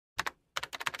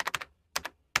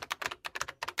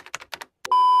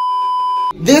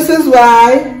This is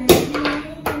why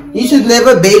you should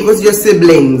never bake with your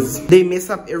siblings. They mess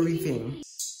up everything.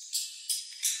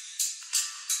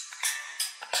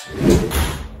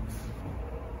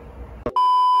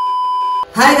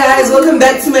 Hi guys, welcome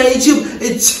back to my YouTube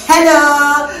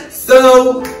channel.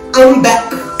 So I'm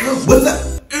back with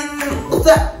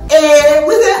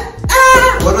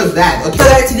what was that? Okay,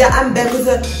 guys, today I'm back with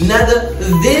another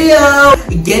video.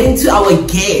 Getting to our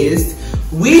guest,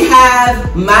 we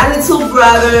have my little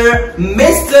brother,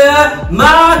 Mr.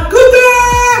 Makuka.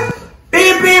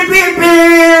 Beep beep beep beep.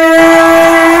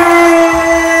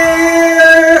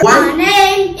 My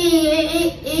name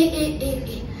is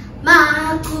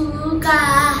Makuka.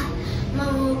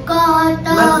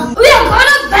 We are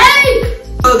gonna bake!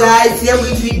 So guys, today I'm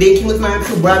going to be baking with my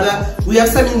little brother. We have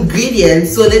some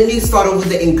ingredients, so let me start off with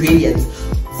the ingredients.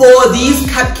 For these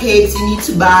cupcakes, you need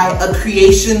to buy a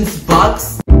Creations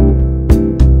box.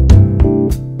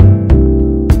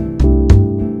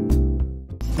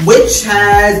 Which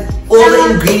has all the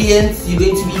ingredients you're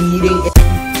going to be needing.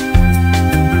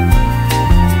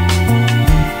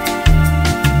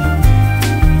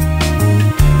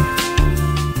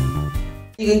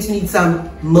 You're going to need some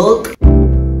milk.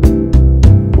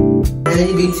 And then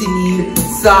you're going to need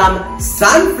some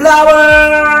sunflower.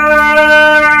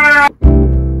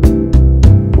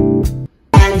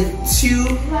 And 2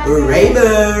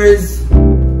 Reimers.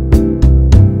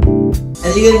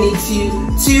 And you're going to need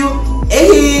 2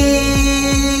 eggs.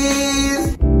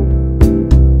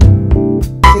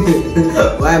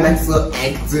 Why am I so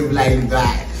active like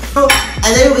that? Oh,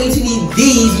 and then we're going to need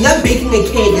these. You're not baking a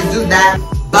cake, it's just that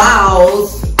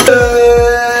bowls.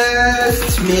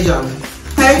 First measure.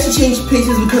 I have to change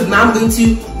places because now I'm going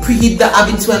to preheat the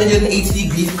oven to 180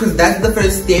 degrees because that's the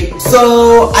first step.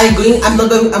 So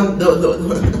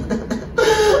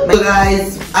So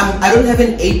guys, I don't have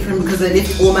an apron because I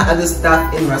left all my other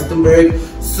stuff in Rustenburg.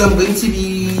 So I'm going to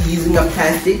be using a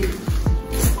plastic.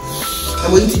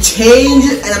 I'm going to change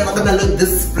it and I'm not gonna look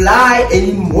this fly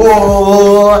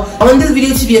anymore. I want this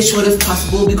video to be as short as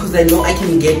possible because I know I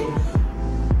can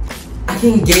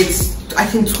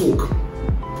talk.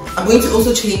 I'm going to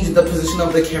also change the position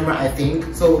of the camera, I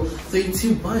think. So 3,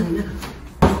 2, 1.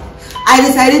 I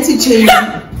decided to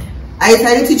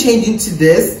change into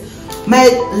this. My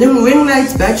ring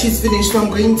light's battery is finished, so I'm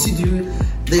going to do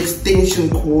the extension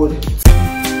cord.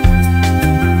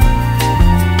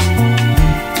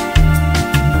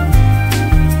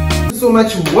 So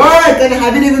much work and I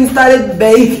haven't even started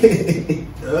baking.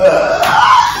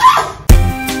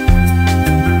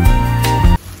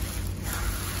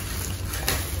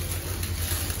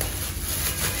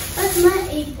 That's my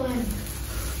apron.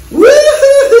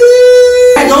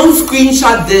 I don't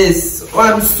screenshot this or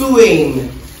I'm suing.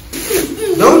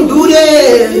 Don't do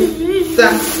this.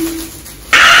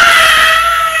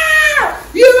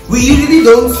 We usually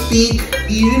don't speak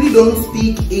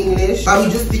English. Are we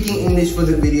just speaking English for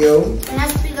the video? And I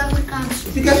speak Afrikaans.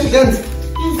 Speak Afrikaans.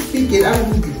 Speak it. I don't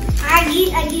know. I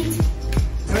get.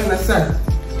 I understand.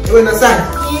 You understand?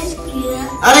 Yes,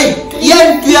 Alright, 1,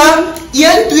 2.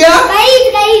 Kijk.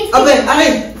 Okay,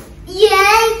 alright.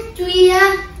 1, 2,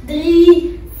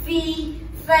 3, 4,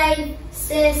 5,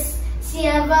 6,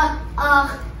 7,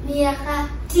 8, 9,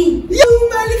 10. Yo,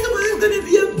 my little boy is gonna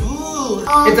be a bull.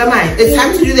 It's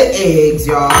time to do the eggs,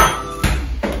 y'all.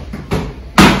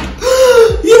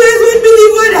 You guys wouldn't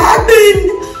believe what happened.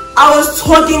 I was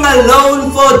talking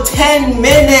alone for 10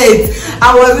 minutes.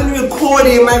 I wasn't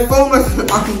recording. My phone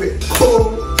wasn't on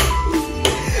record.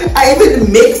 I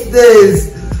even mixed this,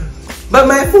 but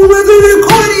my phone wasn't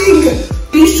recording.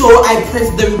 Be sure I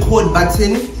pressed the record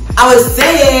button. I was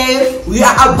saying we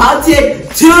are about to hit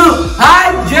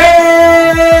 200.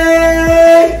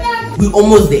 We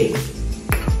almost there.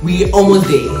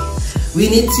 We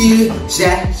need to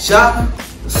share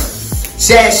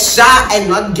and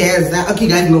not gather. Okay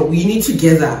guys, no, we need to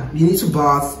gather. We need to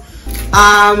bath.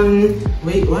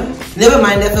 Wait, what? Never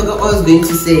mind, I forgot what I was going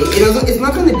to say. It's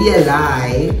not going to be a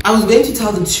lie. I was going to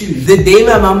tell the truth. The day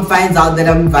my mom finds out that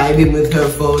I'm vibing with her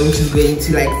phone, she's going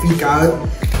to like freak out.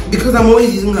 Because I'm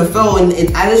always using her phone.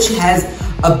 It's either she has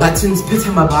a button spit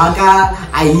in my baka,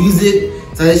 I use it.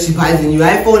 So that she buys a new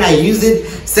iPhone, I use it.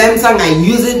 Samsung, I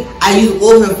use it. I use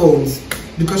all her phones.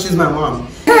 Because she's my mom.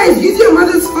 Guys, use your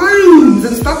mother's phones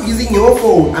and stop using your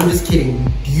phone. I'm just kidding.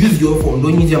 Use your phone,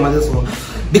 don't use your mother's phone.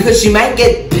 Because she might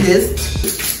get pissed.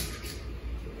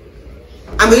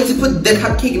 I'm going to put the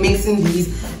cupcake mix in these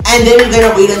and then we're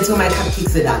gonna wait until my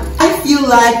cupcakes are done. I feel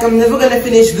like I'm never gonna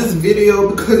finish this video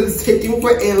because it's taking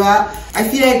forever. I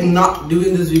feel like not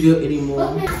doing this video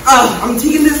anymore. I'm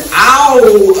taking this out.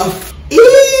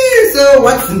 Ew, so so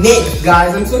what's next,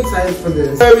 guys? I'm so excited for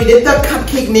this. So we did the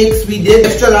cupcake mix, we did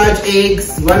extra large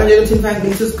eggs, 125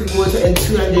 liters quick water, and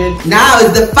 200. Now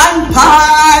is the fun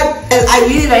part. And I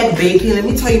really like baking. Let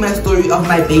me tell you my story of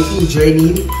my baking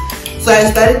journey. So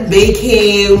I started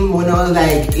baking when I was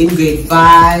like in grade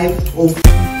 5 or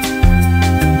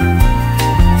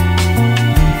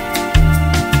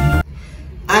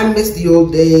I miss the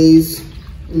old days.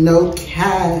 No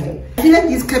cap. I feel like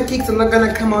these cupcakes are not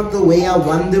gonna come out the way I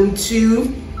want them to,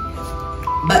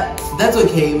 but that's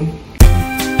okay.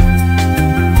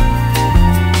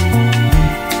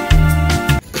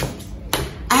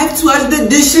 I have to wash the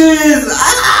dishes.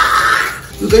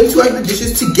 We're going to wash the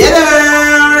dishes together.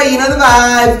 You know the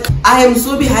vibe. I am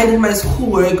so behind in my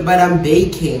schoolwork, but I'm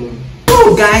baking.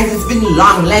 Oh guys, it's been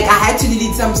long. Like I had to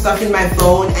delete some stuff in my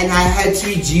phone and I had to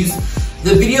reduce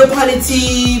the video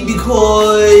quality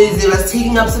because it was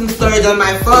taking up some storage on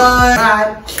my phone.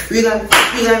 We're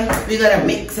gonna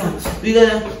mix up. We're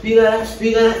gonna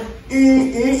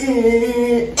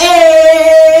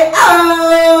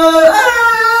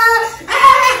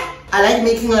I like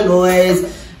making a noise.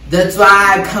 That's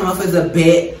why I come off as a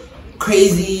bit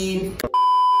crazy.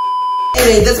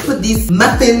 Anyway, let's put these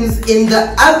muffins in the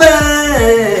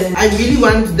oven. I really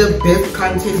want the best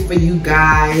content for you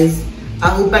guys. I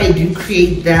hope I do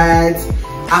create that.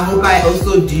 I hope I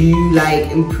also do like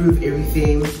improve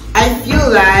everything. I feel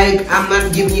like I'm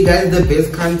not giving you guys the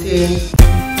best content.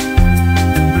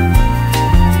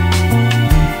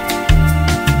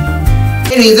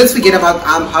 Anyways, let's forget about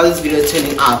how this video is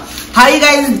turning out. How you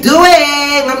guys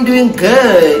doing? I'm doing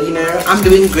good, you know. I'm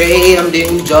doing great. I'm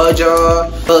doing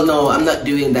JoJo. Well, no, I'm not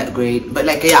doing that great. But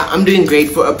like, yeah, I'm doing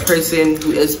great for a person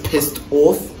who is pissed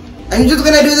off. I'm just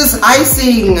gonna do this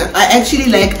icing. I actually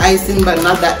like icing, but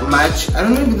not that much. I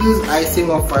don't know if this is icing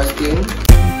or frosting.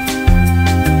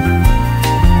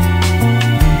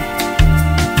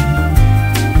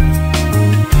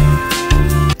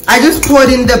 I just poured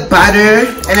in the butter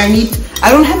and I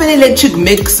don't have an electric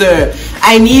mixer.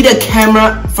 I need a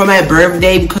camera for my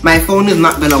birthday because my phone is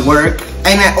not gonna work.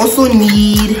 And I also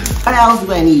need, what else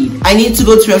do I need? I need to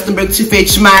go to Rustenburg to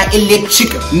fetch my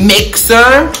electric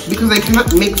mixer because I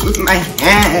cannot mix with my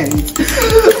hands.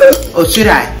 Or should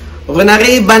I?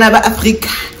 Renare Banaba Africa.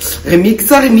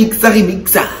 Remixer.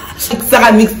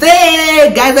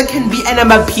 Guys, I can be an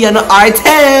amapiano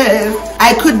artist.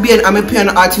 I could be an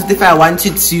amapiano artist if I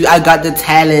wanted to. I got the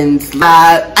talent.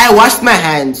 I washed my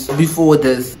hands before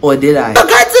this, or did I? I got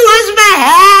to wash my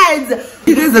hands.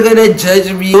 You guys are gonna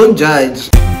judge me. Don't judge.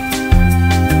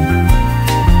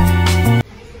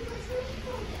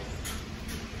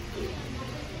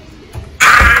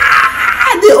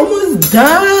 They're almost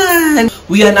done.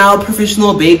 We are now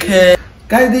professional bakers.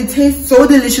 Guys, they taste so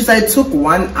delicious. I took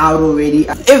one out already.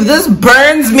 If this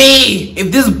burns me,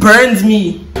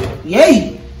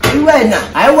 yay,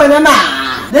 I wanna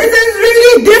ma. This is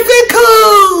really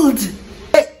difficult.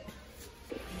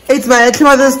 It's my little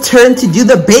brother's turn to do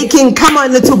the baking. Come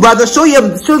on, little brother, show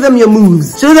them your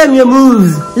moves. Show them your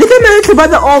moves. Look at my little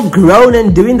brother all grown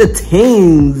and doing the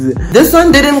things. This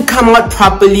one didn't come out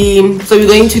properly, so we're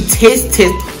going to taste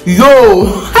it.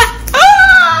 Yo.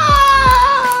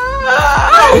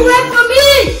 Wait for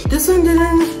me! This one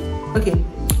didn't. Okay.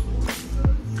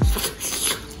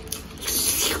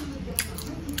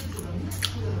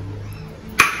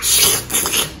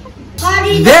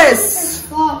 This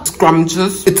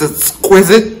scrumptious. It's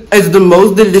exquisite. It's the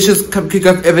most delicious cupcake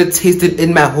I've ever tasted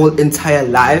in my whole entire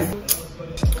life.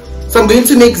 So I'm going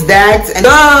to mix that and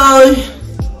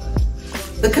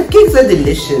the cupcakes are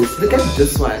delicious. Look at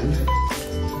this one.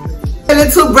 My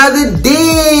little brother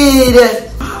did.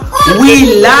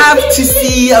 We love to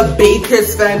see a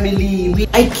baker's family.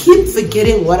 I keep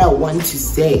forgetting what I want to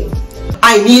say.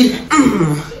 I need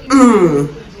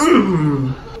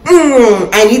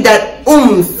I need that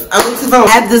oomph. I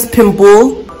have this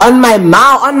pimple on my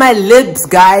mouth, on my lips,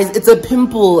 guys. It's a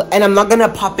pimple and I'm not gonna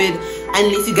pop it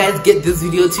unless you guys get this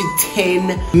video to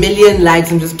 10 million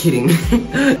likes. I'm just kidding.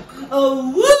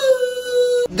 Oh,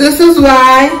 woo! This is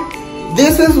why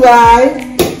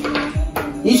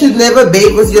you should never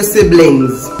bake with your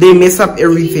siblings. They mess up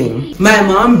everything. My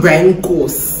mom brand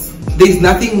course. There's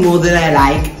nothing more that I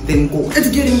like than course. It's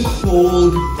getting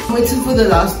cold. I'm waiting for the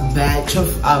last batch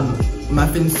of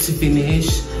muffins to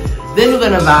finish. Then we're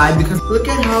gonna vibe because look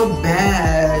at how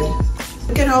bad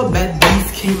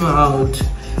these came out.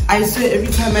 I swear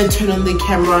every time I turn on the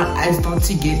camera, I start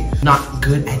to get not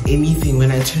good at anything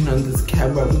when I turn on this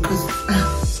camera because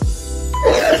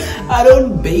I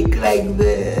don't bake like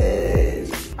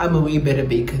this. I'm a way better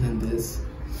baker than this.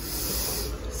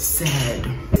 Sad.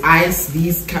 ice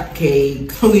these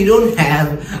cupcakes. We don't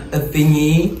have a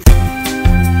thingy.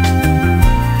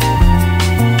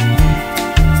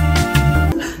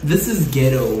 This is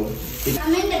ghetto.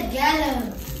 I'm in the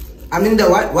ghetto. I'm in the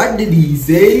what? What did he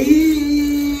say?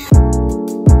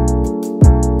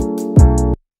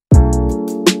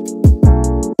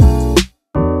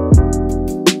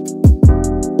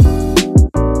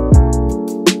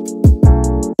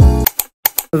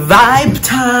 Vibe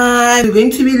time! We're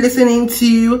going to be listening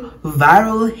to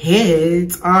Viral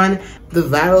Hits on the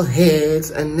Viral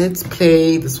Hits, and let's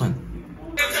play this one.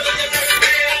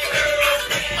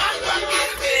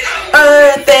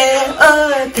 Earth,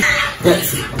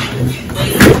 that's it.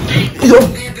 Yo.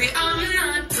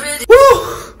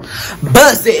 Woo!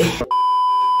 Buzz it!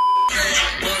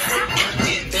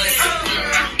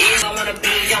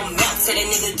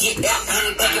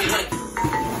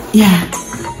 Yeah.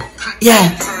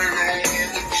 Yeah.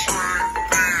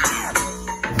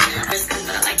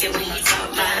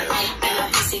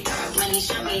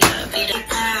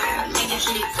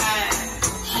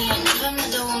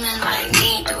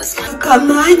 Got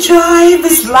my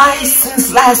driver's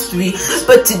license last week,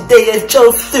 but today I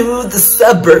drove through the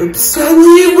suburbs.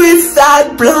 Only with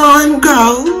that blonde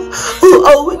girl who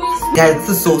always... Guys,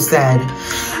 this is so sad.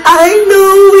 I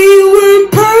know we were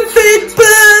perfect, but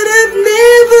I've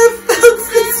never felt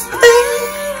this way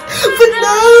for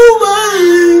no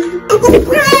one.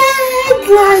 Red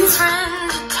lights.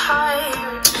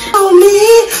 Tell me,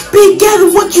 be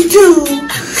careful what you do.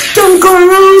 Don't go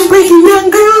around breaking young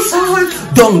girls' hearts.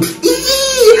 Don't be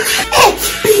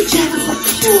careful what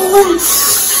you do.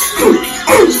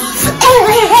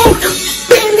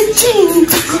 Billie Jean,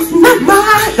 my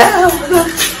love.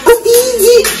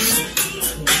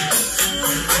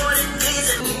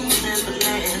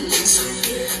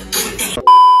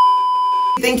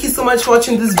 Thank you so much for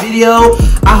watching this video.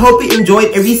 I hope you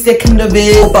enjoyed every second of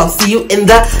it. I'll see you in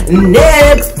the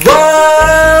next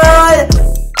one.